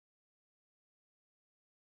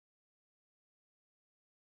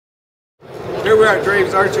Here we are at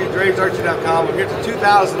Draves Archery, dravesarchery.com. We're here at the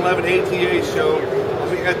 2011 ATA show.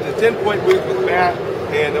 We're at the TenPoint booth with Matt.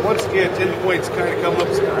 And once again, TenPoint's kind of coming up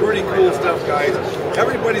with some pretty cool stuff, guys.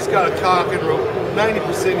 Everybody's got a cock and rope.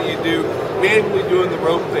 90% of you do, manually doing the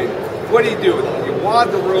rope thing. What do you do with it? You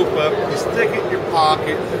wad the rope up, you stick it in your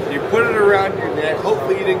pocket, you put it around your neck.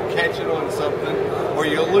 Hopefully you didn't catch it on something, or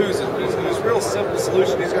you'll lose it. There's a real simple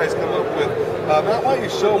solution these guys come up with. Matt, why don't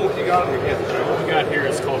you show them what you got on your head? What we got here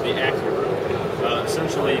is called the Accu.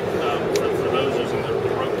 Essentially, for those using the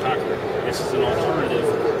rope cocker, this is an alternative.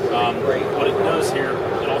 What it does here,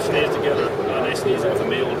 it all stays together nice and easy with a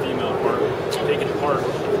male and female part. Take it apart,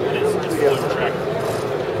 and it's fully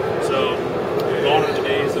retractable. So, gone are the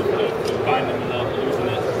days of binding them up, losing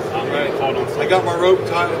it. I got my rope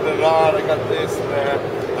tied in the knot, I got this and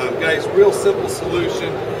that. Guys, real simple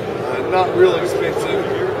solution, not real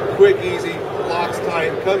expensive, quick, easy, locks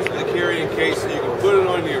tight, comes with a carrying case so you can put it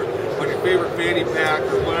on your favorite fanny pack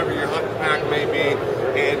or whatever your hunting pack may be,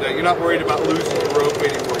 and you're not worried about losing your rope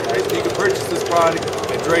anymore, guys. You can purchase this product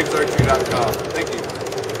at dravesarchery.com. Thank you.